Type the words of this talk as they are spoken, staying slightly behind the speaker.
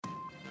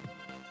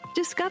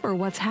Discover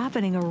what's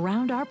happening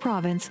around our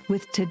province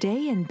with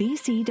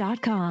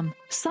todayinbc.com.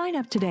 Sign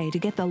up today to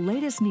get the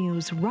latest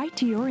news right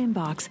to your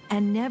inbox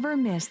and never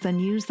miss the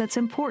news that's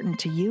important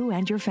to you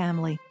and your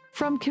family.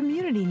 From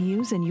community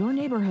news in your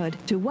neighborhood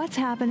to what's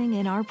happening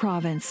in our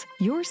province,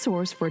 your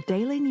source for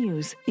daily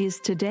news is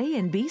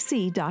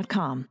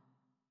todayinbc.com.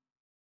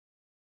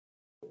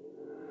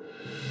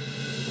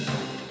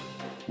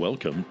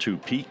 Welcome to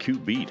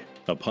PQ Beat,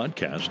 a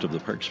podcast of the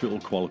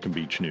Parksville Qualicum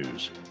Beach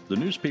News, the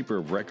newspaper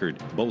of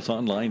record both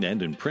online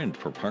and in print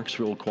for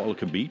Parksville,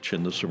 Qualicum Beach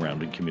and the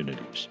surrounding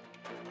communities.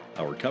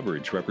 Our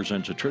coverage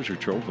represents a treasure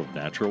trove of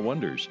natural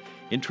wonders,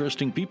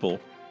 interesting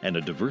people, and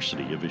a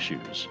diversity of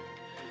issues.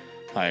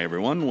 Hi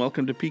everyone,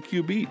 welcome to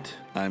PQ Beat.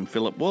 I'm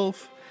Philip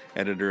Wolf,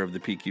 editor of the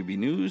PQB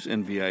News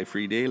and VI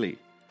Free Daily.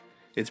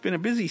 It's been a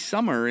busy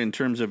summer in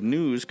terms of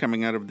news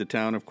coming out of the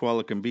town of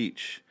Qualicum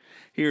Beach.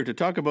 Here to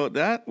talk about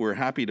that, we're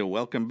happy to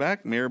welcome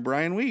back Mayor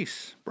Brian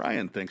Weiss.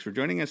 Brian, thanks for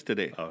joining us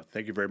today.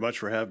 Thank you very much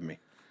for having me.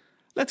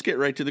 Let's get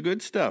right to the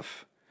good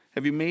stuff.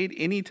 Have you made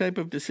any type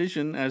of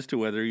decision as to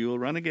whether you will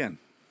run again?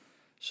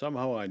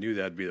 Somehow I knew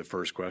that'd be the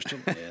first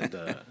question.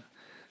 And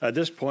at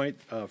this point,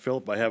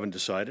 Philip, I haven't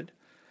decided.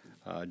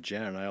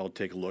 Jan and I will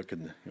take a look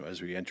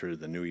as we enter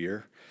the new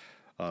year.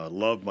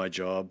 Love my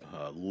job,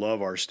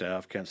 love our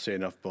staff, can't say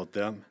enough about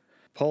them.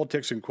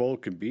 Politics in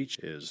Qualicum Beach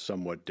is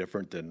somewhat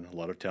different than a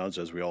lot of towns,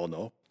 as we all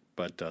know.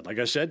 But like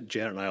I said,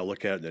 Janet and I will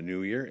look at it in the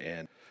new year,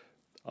 and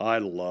I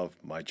love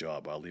my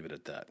job. I'll leave it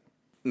at that.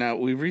 Now,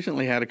 we've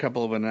recently had a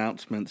couple of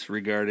announcements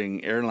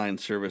regarding airline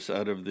service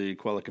out of the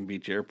Qualicum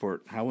Beach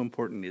Airport. How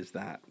important is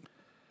that?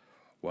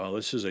 Well,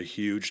 this is a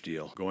huge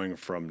deal. Going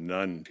from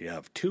none to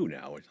have two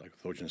now, it's like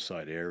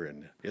Oceanside Air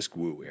and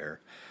Iskwu Air.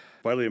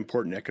 Vitally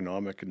important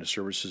economic and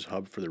services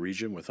hub for the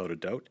region, without a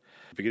doubt.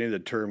 Beginning of the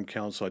term,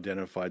 Council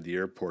identified the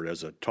airport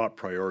as a top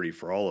priority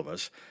for all of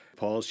us.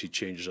 Policy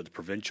changes at the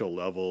provincial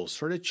level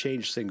sort of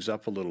changed things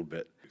up a little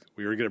bit.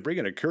 We were going to bring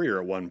in a courier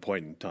at one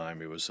point in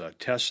time. It was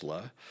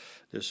Tesla.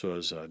 This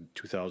was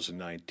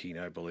 2019,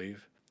 I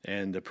believe.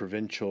 And the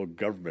provincial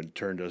government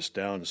turned us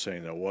down,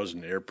 saying that it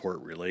wasn't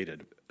airport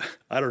related.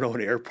 I don't know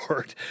an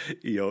airport,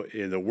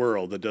 in the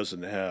world that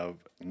doesn't have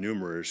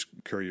numerous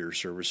courier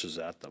services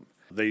at them.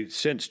 They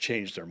since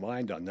changed their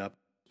mind on that.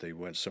 They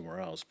went somewhere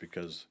else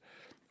because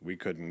we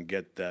couldn't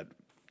get that,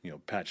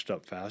 patched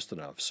up fast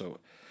enough. So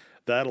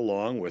that,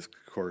 along with,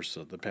 of course,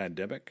 the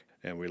pandemic,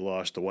 and we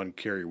lost the one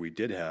carrier we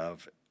did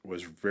have,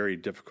 was very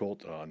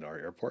difficult on our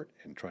airport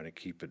and trying to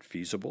keep it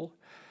feasible.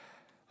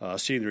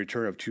 Seeing the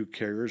return of two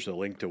carriers, the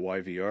link to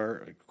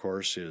YVR, of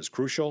course, is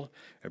crucial.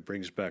 It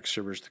brings back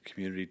service to the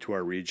community, to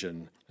our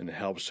region, and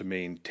helps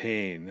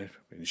to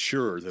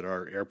ensure that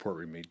our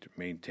airport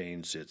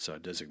maintains its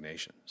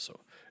designation.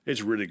 So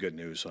it's really good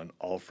news on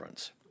all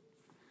fronts.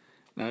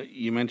 Now,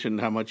 you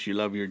mentioned how much you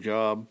love your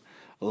job.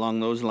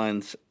 Along those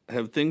lines,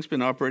 have things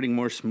been operating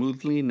more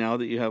smoothly now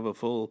that you have a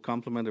full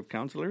complement of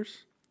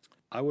councillors?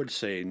 I would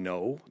say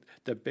no.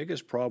 The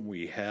biggest problem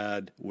we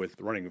had with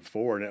running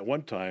 4, and at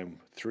one time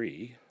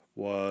 3,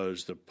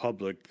 was the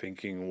public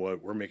thinking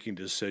we're making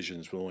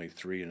decisions with only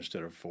 3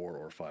 instead of 4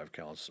 or 5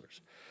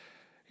 councillors.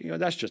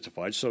 That's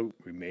justified. So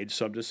we made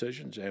some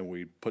decisions and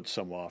we put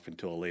some off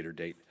until a later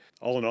date.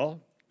 All in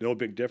all, no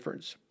big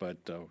difference, but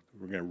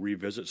we're going to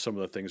revisit some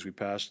of the things we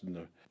passed in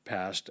the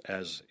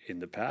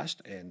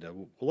past and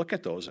we'll look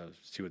at those and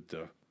see what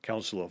the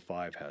Council of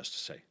 5 has to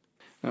say.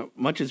 Now,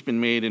 much has been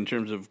made in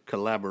terms of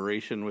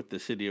collaboration with the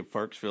City of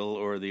Parksville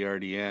or the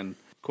RDN.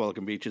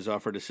 Qualicum Beach has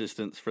offered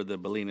assistance for the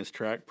Bolinas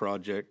Track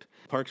project.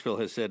 Parksville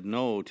has said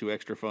no to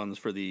extra funds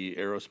for the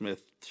Aerosmith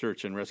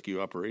Search and Rescue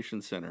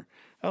Operations Center.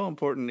 How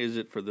important is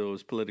it for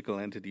those political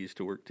entities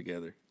to work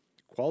together?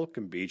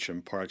 Qualicum Beach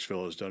and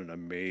Parksville has done an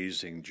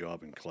amazing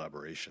job in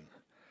collaboration.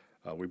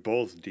 We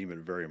both deem it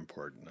very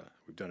important.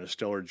 We've done a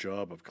stellar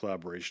job of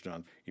collaboration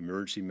on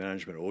emergency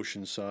management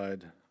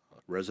Oceanside.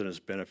 Residents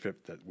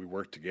benefit that we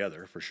work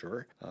together, for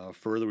sure.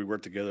 Further, we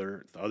work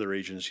together. Other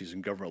agencies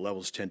and government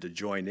levels tend to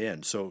join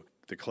in. So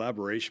the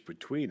collaboration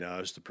between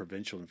us, the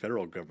provincial and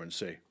federal government,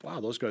 say, wow,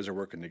 those guys are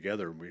working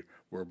together, and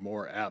we're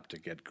more apt to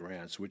get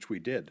grants, which we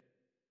did.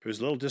 It was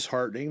a little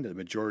disheartening that the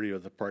majority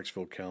of the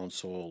Parksville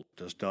Council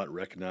does not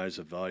recognize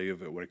the value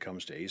of it when it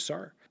comes to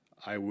ASAR.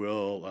 I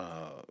will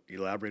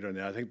elaborate on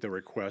that. I think the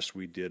request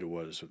we did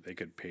was they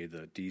could pay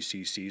the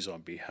DCCs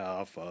on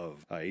behalf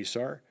of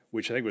ASAR,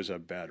 which I think was a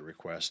bad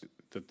request.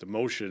 That the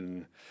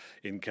motion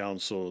in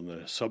council and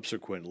the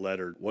subsequent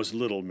letter was a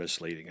little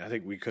misleading. I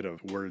think we could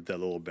have worded that a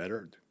little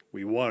better.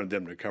 We wanted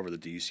them to cover the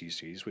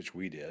DCCs, which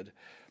we did,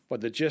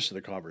 but the gist of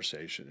the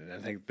conversation, and I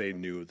think they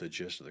knew the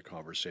gist of the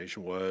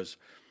conversation was,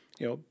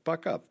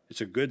 buck up.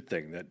 It's a good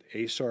thing that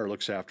ASAR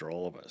looks after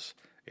all of us.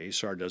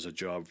 ASAR does a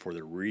job for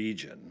the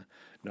region,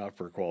 not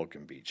for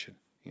Qualicum Beach.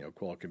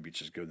 Qualicum Beach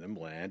has given them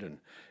land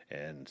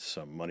and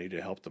some money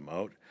to help them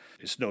out.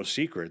 It's no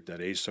secret that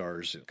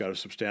ASAR's got a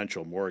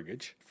substantial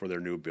mortgage for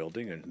their new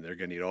building, and they're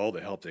going to need all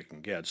the help they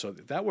can get. So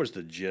that was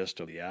the gist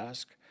of the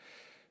ask.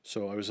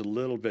 So I was a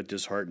little bit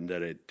disheartened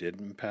that it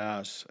didn't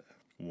pass.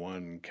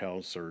 one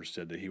counselor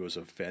said that he was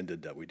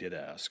offended that we did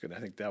ask, and I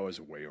think that was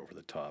way over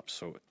the top.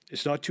 So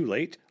it's not too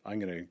late. I'm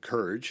going to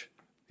encourage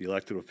the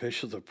elected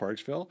officials of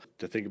Parksville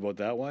to think about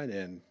that one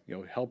and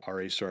help our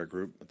ASAR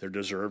group. They're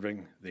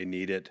deserving, they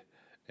need it,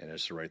 and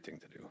it's the right thing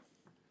to do.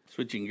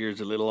 Switching gears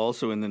a little,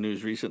 also in the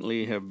news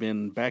recently have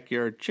been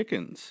backyard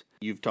chickens.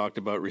 You've talked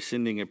about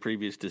rescinding a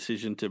previous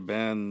decision to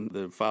ban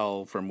the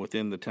fowl from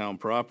within the town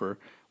proper.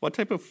 What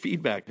type of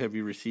feedback have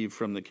you received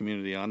from the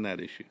community on that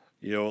issue?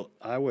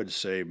 I would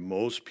say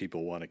most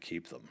people want to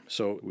keep them.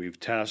 So we've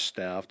tasked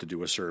staff to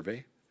do a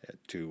survey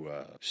to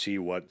see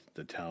what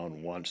the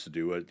town wants to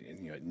do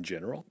in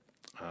general.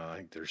 I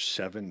think there's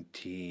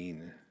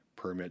 17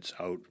 permits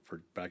out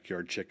for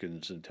backyard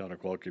chickens in the town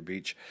of Qualicum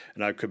Beach,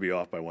 and I could be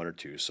off by one or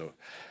two. So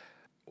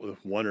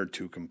with one or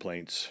two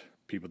complaints,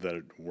 people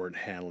that weren't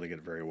handling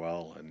it very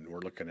well and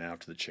were looking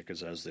after the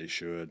chickens as they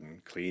should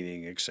and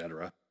cleaning,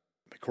 etc.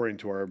 According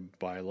to our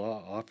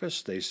bylaw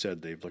office, they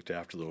said they've looked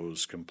after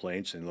those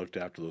complaints and looked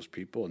after those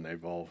people, and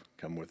they've all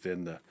come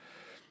within the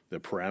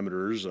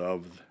parameters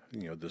of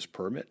this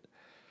permit.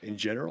 In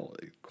general,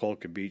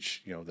 Qualicum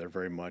Beach, they're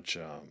very much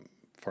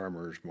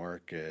farmers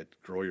market,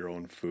 grow your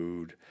own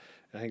food.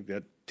 I think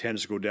that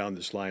tends to go down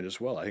this line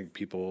as well. I think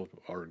people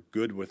are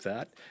good with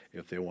that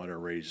if they want to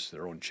raise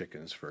their own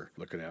chickens for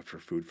looking after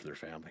food for their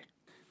family.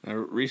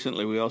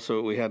 Recently,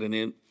 we had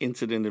an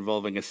incident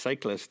involving a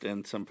cyclist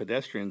and some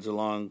pedestrians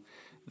along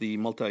the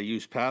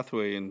multi-use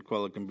pathway in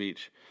Qualicum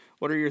Beach.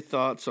 What are your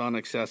thoughts on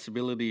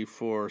accessibility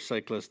for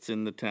cyclists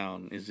in the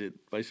town? Is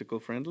it bicycle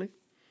friendly?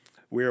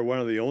 We are one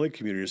of the only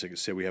communities that can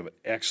say we have an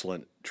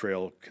excellent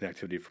trail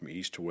connectivity from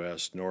east to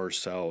west, north,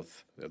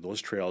 south.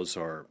 Those trails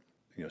are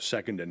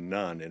second to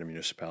none in a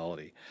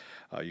municipality.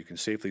 You can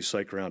safely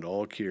cycle around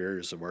all key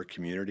areas of our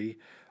community.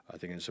 I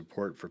think it's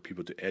important for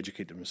people to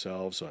educate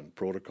themselves on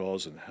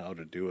protocols and how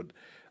to do it,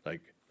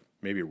 like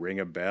maybe ring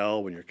a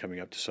bell when you're coming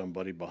up to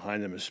somebody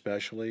behind them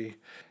especially.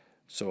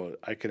 So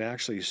I can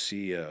actually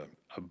see a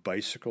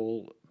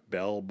bicycle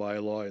bell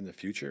bylaw in the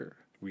future.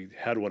 We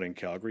had one in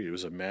Calgary. It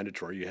was a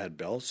mandatory. You had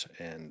bells,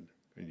 and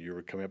when you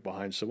were coming up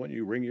behind someone,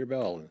 you ring your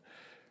bell.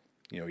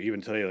 And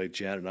even today, like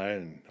Janet and I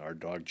and our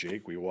dog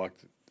Jake, we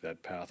walked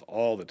that path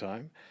all the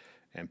time,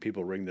 and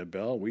people ring the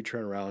bell. We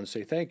turn around and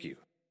say thank you.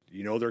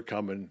 They're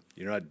coming.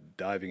 You're not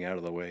diving out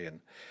of the way.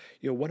 And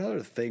one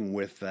other thing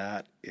with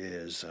that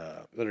is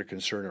another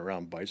concern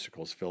around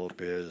bicycles, Philip,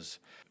 is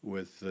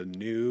with the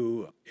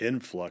new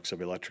influx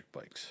of electric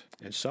bikes.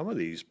 And some of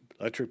these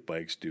electric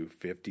bikes do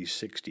 50,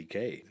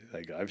 60K.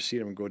 Like I've seen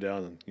them go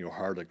down,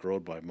 Hardwick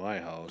Road by my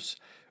house,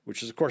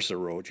 which is, of course, a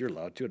road. You're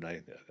allowed to,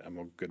 and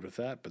I'm good with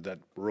that. But that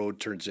road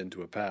turns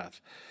into a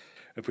path.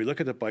 If we look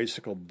at the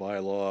bicycle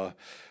bylaw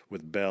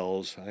with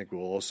bells, I think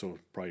we'll also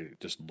probably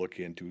just look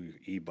into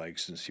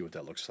e-bikes and see what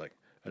that looks like.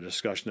 A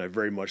discussion I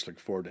very much look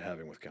forward to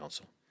having with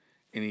council.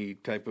 Any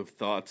type of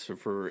thoughts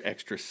for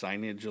extra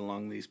signage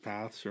along these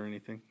paths or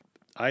anything?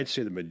 I'd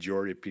say the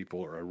majority of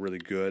people are really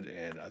good,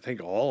 and I think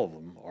all of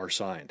them are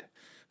signed.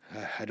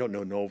 I don't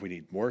know if we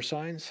need more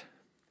signs,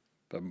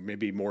 but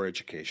maybe more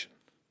education.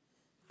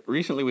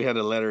 Recently, we had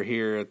a letter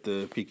here at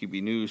the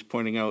PQB News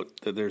pointing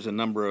out that there's a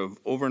number of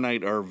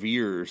overnight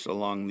RVers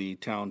along the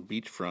town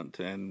beachfront,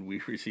 and we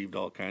received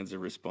all kinds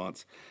of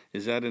response.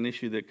 Is that an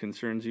issue that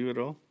concerns you at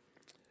all?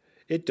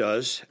 It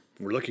does.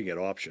 We're looking at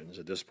options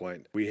at this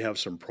point. We have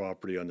some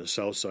property on the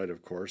south side,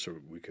 of course, so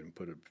we can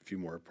put a few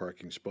more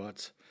parking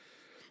spots.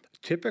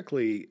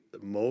 Typically,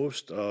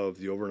 most of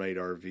the overnight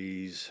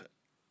RVs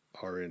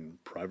are in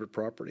private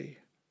property.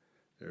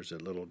 There's a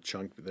little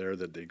chunk there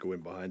that they go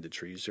in behind the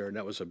trees there, and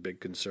that was a big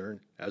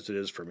concern, as it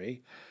is for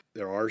me.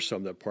 There are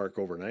some that park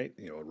overnight,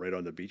 right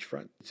on the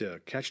beachfront. It's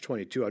a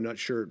catch-22. I'm not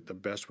sure the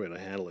best way to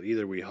handle it.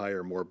 Either we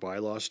hire more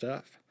bylaw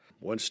staff.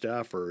 One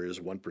staffer is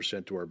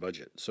 1% to our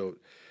budget, so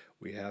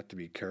we have to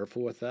be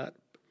careful with that.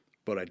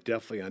 But I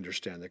definitely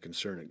understand the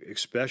concern,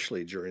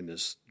 especially during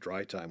this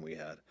dry time we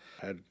had.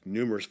 I had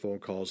numerous phone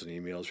calls and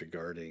emails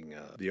regarding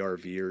the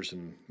RVers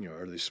and,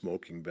 are they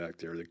smoking back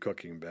there? Are they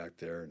cooking back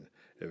there? And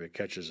if it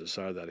catches the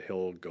side of that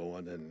hill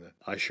going, and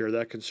I share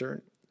that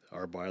concern.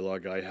 Our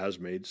bylaw guy has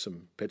made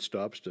some pit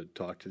stops to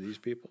talk to these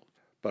people.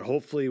 But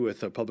hopefully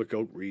with a public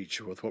outreach,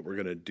 with what we're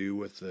going to do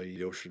with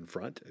the ocean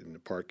front and the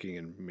parking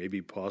and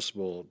maybe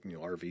possible,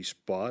 RV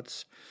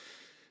spots,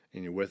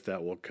 and with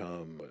that will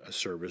come a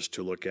service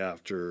to look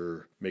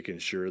after making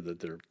sure that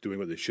they're doing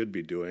what they should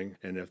be doing.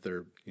 And if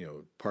they're,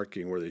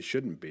 parking where they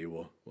shouldn't be,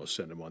 we'll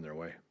send them on their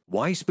way.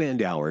 Why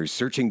spend hours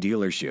searching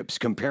dealerships,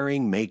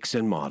 comparing makes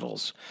and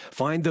models?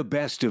 Find the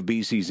best of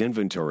BC's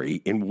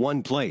inventory in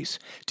one place,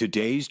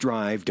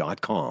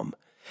 todaysdrive.com.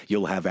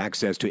 You'll have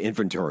access to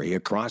inventory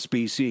across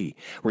BC,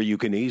 where you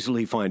can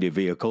easily find a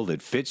vehicle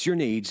that fits your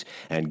needs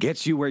and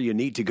gets you where you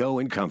need to go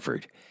in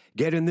comfort.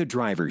 Get in the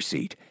driver's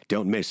seat.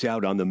 Don't miss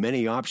out on the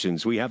many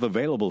options we have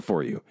available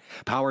for you.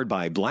 Powered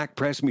by Black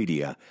Press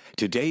Media,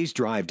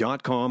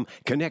 todaysdrive.com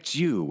connects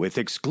you with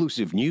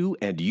exclusive new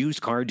and used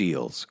car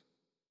deals.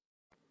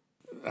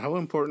 How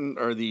important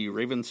are the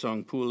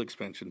Ravensong Pool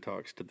expansion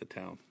talks to the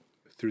town?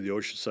 through the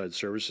Oceanside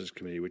Services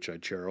Committee, which I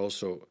chair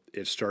also,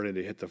 it's starting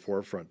to hit the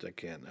forefront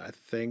again. I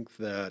think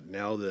that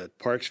now that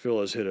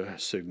Parksville has hit a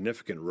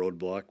significant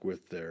roadblock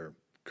with their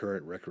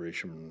current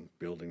recreation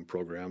building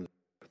program,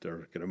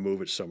 they're going to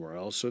move it somewhere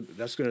else. So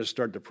that's going to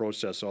start the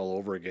process all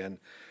over again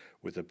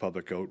with the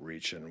public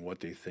outreach and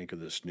what they think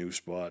of this new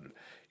spot.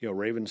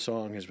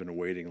 Ravensong has been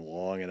waiting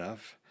long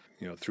enough.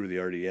 Through the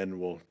RDN,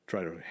 we'll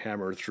try to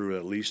hammer through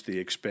at least the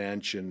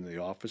expansion,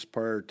 the office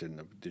part,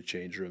 and the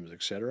change rooms,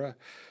 etc.,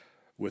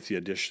 with the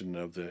addition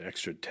of the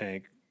extra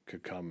tank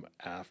could come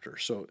after.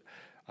 So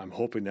I'm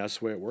hoping that's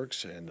the way it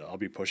works, and I'll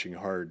be pushing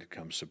hard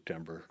come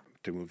September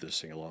to move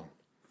this thing along.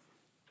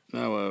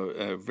 Now,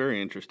 a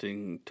very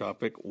interesting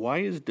topic. Why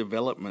is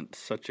development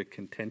such a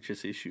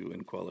contentious issue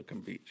in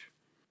Qualicum Beach?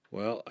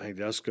 Well, I think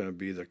that's going to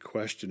be the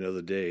question of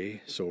the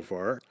day so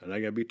far, and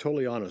I'm going to be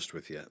totally honest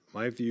with you.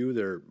 My view,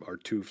 there are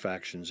two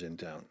factions in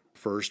town.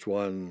 First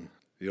one,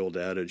 the old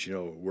adage,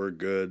 we're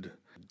good,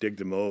 dig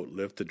the moat,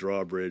 lift the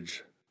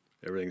drawbridge,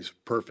 everything's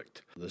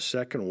perfect. The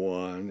second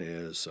one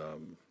is a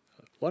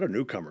lot of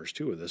newcomers,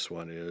 too, with this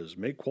one, is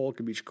make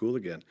Qualicum Beach cool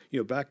again.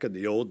 Back in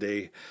the old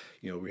day,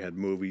 we had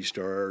movie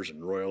stars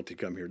and royalty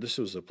come here. This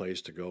was the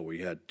place to go. We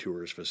had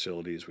tourist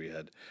facilities, we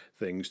had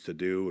things to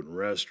do and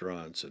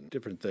restaurants and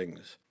different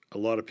things. A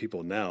lot of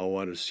people now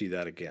want to see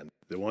that again.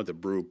 They want the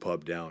brew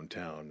pub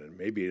downtown and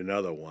maybe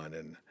another one.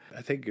 And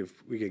I think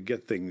if we could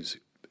get things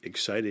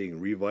exciting,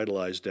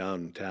 revitalized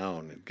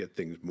downtown and get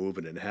things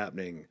moving and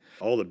happening,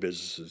 all the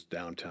businesses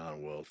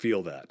downtown will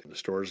feel that. The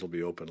stores will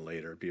be open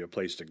later. It'll be a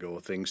place to go,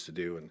 things to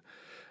do, and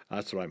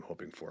that's what I'm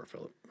hoping for,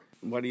 Philip.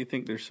 Why do you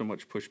think there's so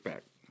much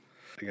pushback?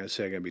 I'm going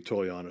to be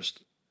totally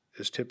honest.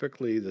 It's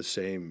typically the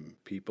same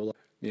people.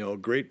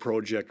 Great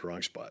project,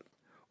 wrong spot.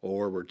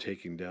 Or we're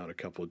taking down a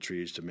couple of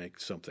trees to make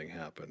something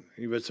happen.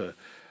 If it's a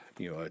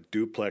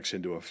duplex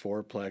into a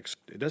fourplex,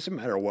 it doesn't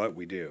matter what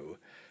we do.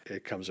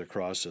 It comes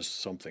across as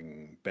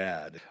something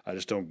bad. I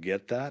just don't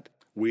get that.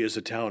 We as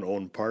a town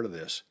own part of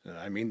this, and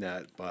I mean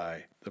that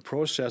by the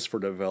process for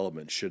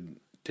development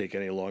shouldn't take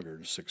any longer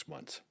than 6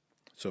 months.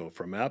 So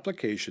from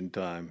application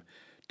time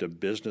to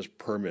business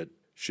permit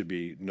should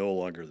be no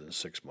longer than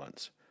 6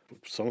 months.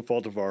 Some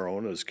fault of our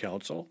own as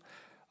council,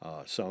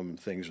 some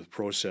things with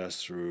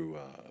process through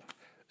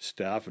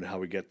staff and how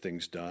we get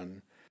things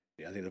done.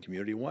 I think the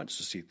community wants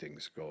to see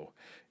things go.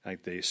 I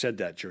think they said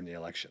that during the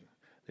election.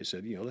 They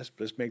said,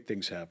 let's make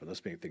things happen.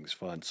 Let's make things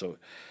fun. So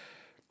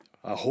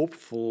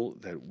hopeful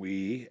that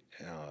we,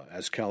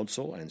 as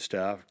council and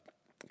staff,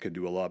 could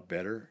do a lot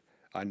better.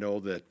 I know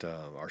that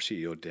our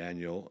CEO,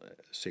 Daniel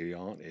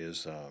Saillant,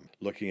 is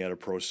looking at a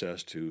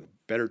process to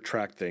better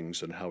track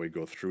things and how we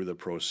go through the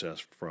process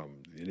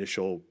from the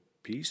initial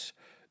piece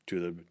to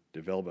the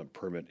development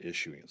permit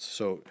issuance.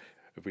 So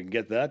if we can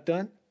get that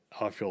done,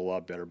 I'll feel a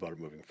lot better about it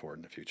moving forward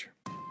in the future.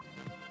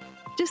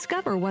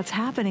 Discover what's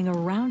happening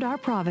around our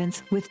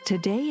province with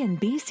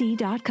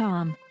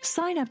todayinbc.com.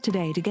 Sign up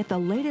today to get the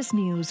latest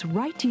news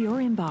right to your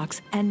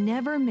inbox and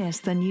never miss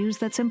the news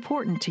that's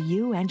important to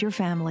you and your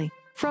family.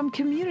 From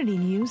community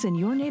news in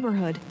your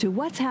neighborhood to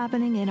what's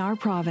happening in our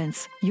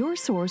province, your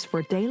source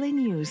for daily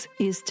news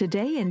is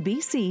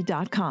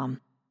todayinbc.com.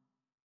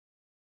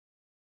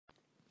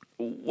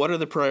 What are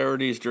the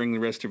priorities during the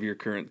rest of your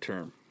current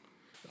term?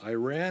 I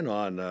ran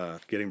on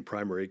getting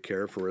primary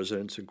care for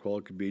residents in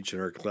Qualicum Beach,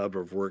 and our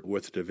collaborative work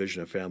with the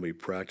Division of Family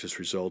Practice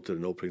resulted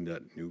in opening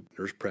that new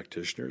nurse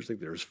practitioners. I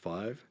think there's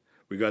 5.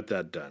 We got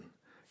that done.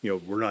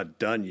 We're not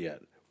done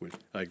yet.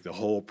 The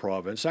whole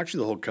province,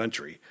 actually the whole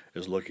country,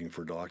 is looking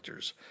for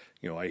doctors.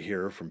 I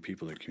hear from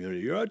people in the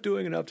community, you're not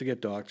doing enough to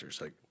get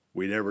doctors.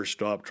 We never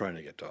stop trying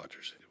to get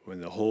doctors.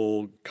 When the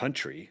whole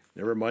country,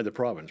 never mind the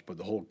province, but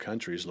the whole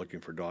country is looking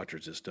for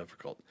doctors, it's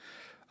difficult.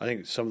 I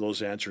think some of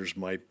those answers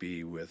might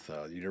be with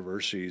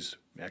universities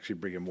actually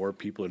bringing more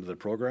people into the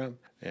program,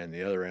 and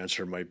the other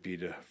answer might be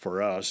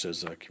for us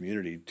as a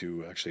community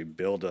to actually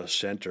build a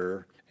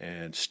center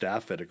and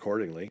staff it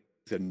accordingly.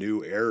 The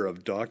new era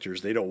of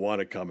doctors, they don't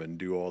want to come and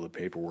do all the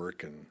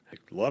paperwork, and a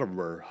lot of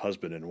them are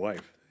husband and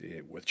wife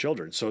with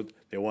children, so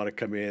they want to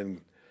come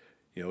in,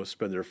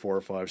 spend their 4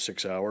 or 5,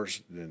 6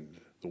 hours,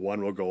 and the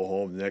one will go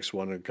home, the next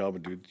one will come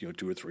and do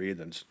 2 or 3, and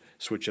then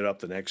switch it up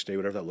the next day,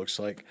 whatever that looks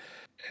like.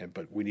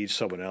 But we need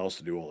someone else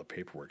to do all the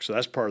paperwork. So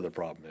that's part of the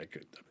problem.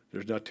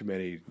 There's not too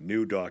many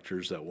new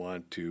doctors that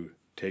want to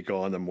take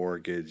on the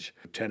mortgage,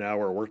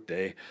 10-hour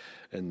workday,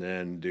 and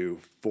then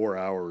do 4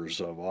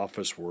 hours of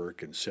office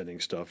work and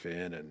sending stuff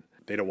in, and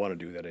they don't want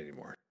to do that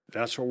anymore.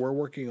 That's what we're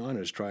working on,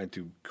 is trying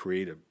to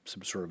create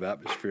some sort of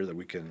atmosphere that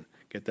we can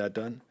get that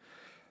done.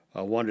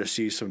 I wanted to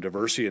see some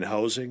diversity in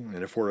housing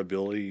and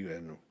affordability,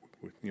 and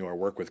our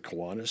work with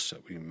Kiwanis,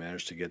 we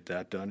managed to get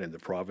that done in the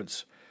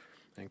province.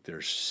 I think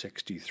there's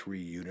 63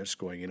 units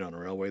going in on a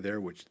railway there,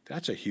 which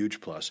that's a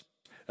huge plus.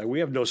 We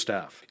have no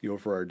staff,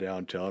 for our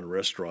downtown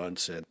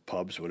restaurants and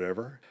pubs,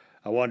 whatever.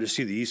 I wanted to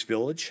see the East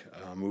Village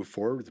move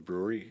forward with the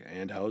brewery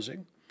and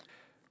housing.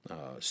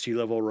 Sea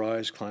level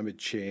rise, climate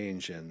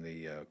change, and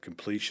the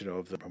completion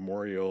of the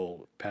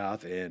Memorial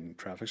Path and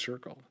traffic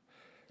circle.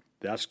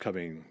 that's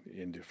coming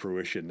into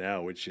fruition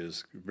now, which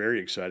is very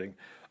exciting.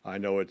 I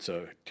know it's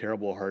a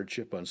terrible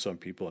hardship on some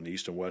people on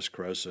East and West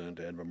Crescent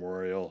and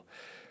Memorial,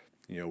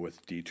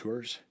 with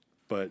detours,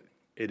 but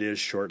it is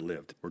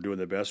short-lived. We're doing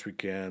the best we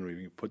can.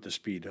 We put the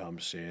speed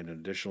humps in and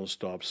additional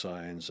stop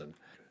signs and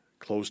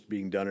close to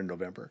being done in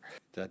November.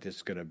 That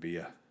is going to be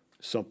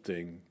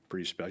something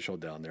pretty special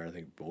down there. I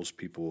think most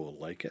people will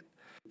like it.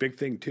 Big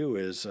thing, too,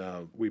 is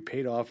we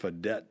paid off a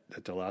debt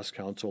that the last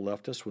council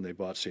left us when they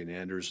bought St.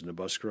 Andrews and the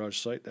bus garage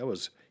site. That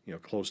was,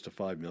 close to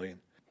 $5 million.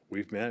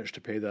 We've managed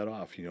to pay that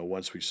off.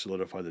 Once we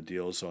solidify the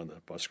deals on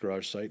the bus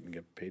garage site and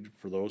get paid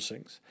for those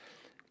things,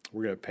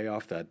 we're going to pay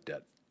off that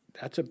debt.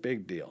 That's a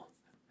big deal.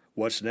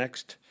 What's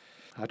next?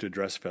 I have to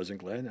address Pheasant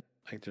Glen.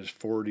 I think there's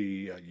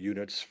 40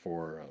 units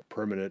for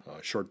permanent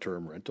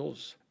short-term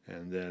rentals,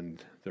 and then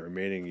the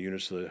remaining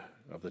units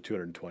of the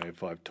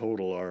 225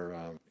 total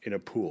are in a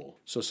pool.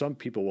 So some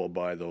people will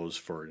buy those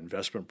for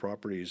investment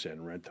properties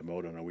and rent them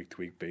out on a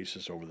week-to-week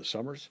basis over the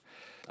summers.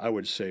 I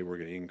would say we're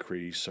going to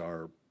increase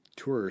our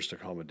tourist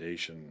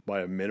accommodation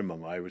by a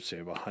minimum, I would say,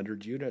 of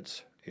 100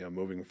 units,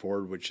 moving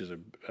forward, which is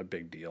a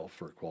big deal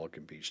for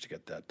Qualicum Beach to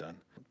get that done.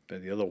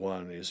 And the other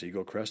one is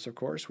Eagle Crest, of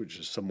course, which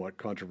is somewhat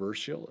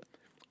controversial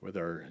with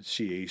our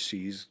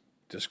CAC's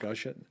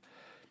discussion.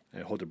 I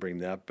hope to bring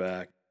that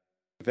back.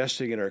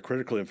 Investing in our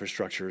critical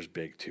infrastructure is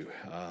big too.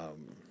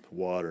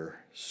 Water,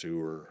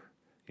 sewer,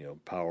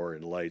 power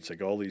and lights,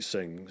 like all these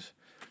things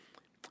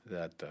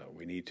that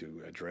we need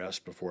to address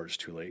before it's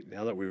too late.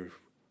 Now that we've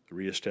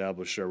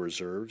reestablished our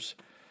reserves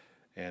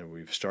and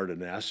we've started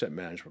an asset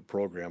management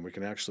program,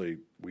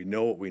 we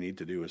know what we need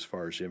to do as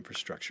far as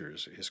infrastructure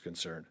is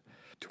concerned.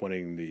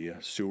 Twinning the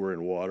sewer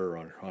and water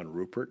on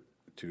Rupert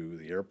to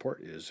the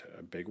airport is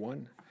a big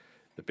one.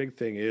 The big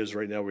thing is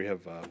right now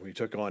we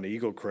took on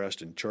Eagle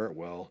Crest and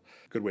Chartwell.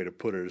 A good way to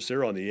put it is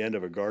they're on the end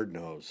of a garden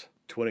hose.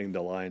 Twinning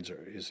the lines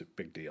is a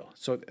big deal.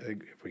 So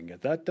if we can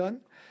get that done,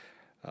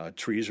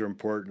 trees are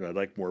important. I'd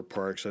like more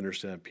parks. I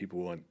understand people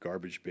want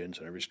garbage bins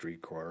on every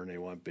street corner and they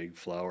want big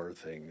flower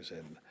things.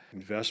 And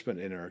investment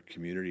in our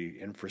community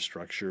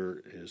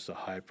infrastructure is the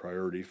high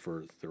priority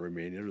for the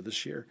remainder of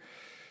this year.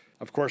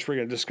 Of course, we're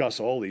going to discuss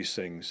all these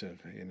things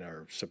in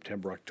our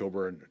September,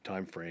 October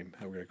time frame.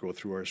 We're going to go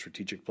through our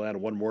strategic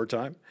plan one more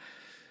time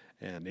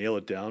and nail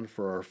it down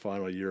for our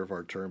final year of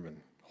our term.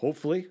 And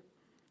hopefully,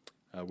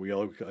 we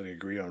all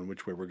agree on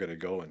which way we're going to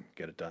go and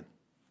get it done.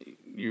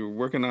 You're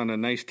working on a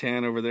nice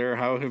tan over there.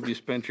 How have you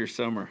spent your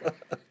summer?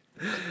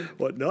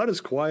 Well, not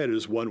as quiet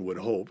as one would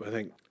hope. I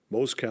think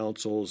most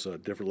councils,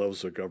 different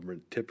levels of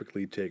government,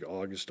 typically take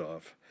August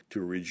off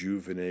to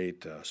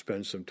rejuvenate,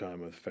 spend some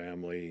time with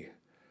family,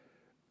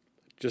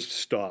 just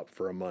stop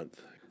for a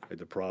month, like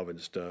the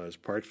province does,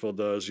 Parksville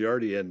does, the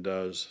RDN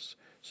does.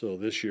 So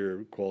this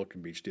year,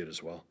 Qualicum Beach did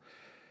as well.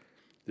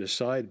 The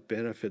side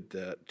benefit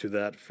to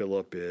that,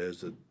 Philip,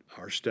 is that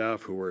our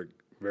staff who work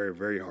very,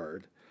 very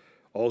hard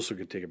also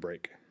can take a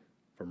break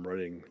from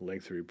running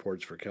lengthy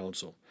reports for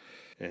council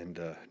and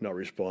not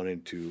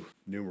responding to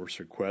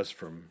numerous requests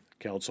from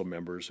council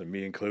members, and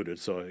me included.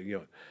 So,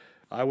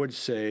 I would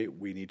say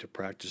we need to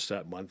practice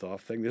that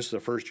month-off thing. This is the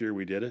first year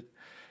we did it.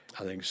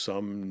 I think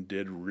some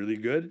did really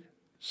good,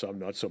 some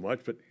not so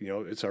much, but,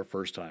 it's our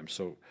first time,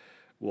 so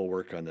we'll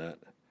work on that.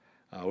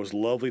 It was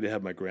lovely to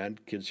have my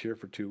grandkids here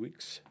for 2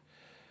 weeks.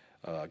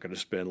 Going to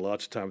spend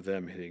lots of time with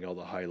them, hitting all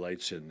the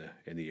highlights in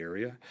the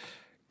area.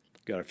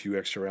 Got a few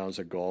extra rounds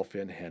of golf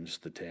in, hence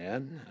the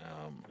tan.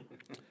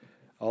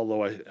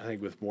 Although I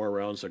think with more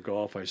rounds of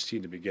golf, I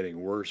seem to be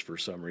getting worse for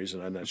some reason.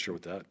 I'm not sure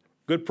what that.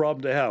 Good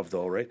problem to have,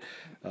 though, right?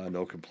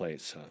 No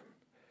complaints.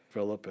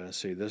 Philip, and I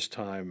say this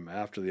time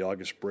after the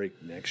August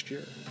break next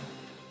year,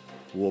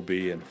 we'll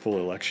be in full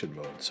election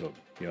mode. So,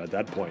 at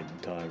that point in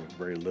time,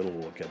 very little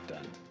will get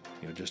done,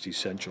 just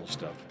essential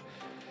stuff.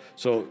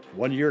 So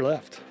 1 year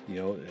left,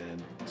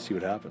 and see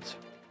what happens.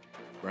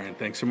 Brian,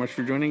 thanks so much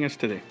for joining us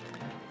today.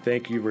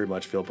 Thank you very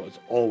much, Philip. It's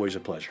always a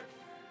pleasure.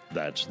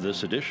 That's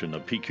this edition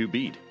of PQ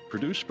Beat,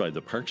 produced by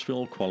the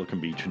Parksville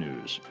Qualicum Beach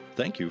News.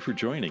 Thank you for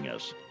joining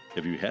us.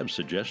 If you have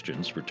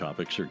suggestions for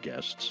topics or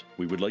guests,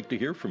 we would like to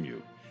hear from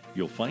you.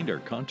 You'll find our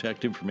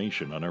contact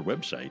information on our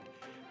website,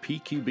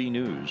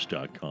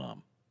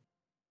 pqbnews.com.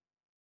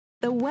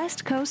 The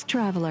West Coast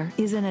Traveler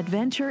is an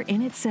adventure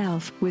in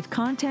itself, with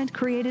content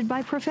created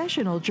by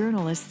professional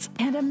journalists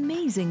and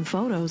amazing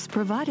photos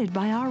provided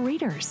by our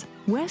readers.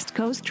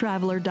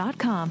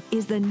 WestCoastTraveler.com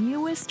is the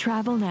newest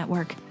travel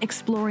network,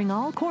 exploring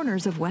all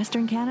corners of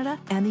Western Canada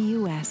and the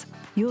U.S.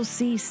 You'll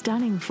see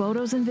stunning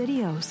photos and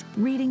videos,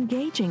 read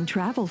engaging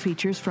travel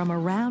features from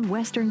around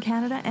Western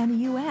Canada and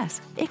the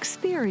U.S.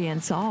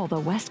 Experience all the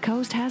West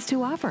Coast has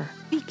to offer.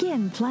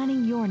 Begin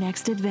planning your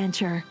next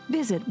adventure.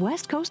 Visit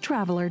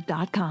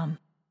WestCoastTraveler.com.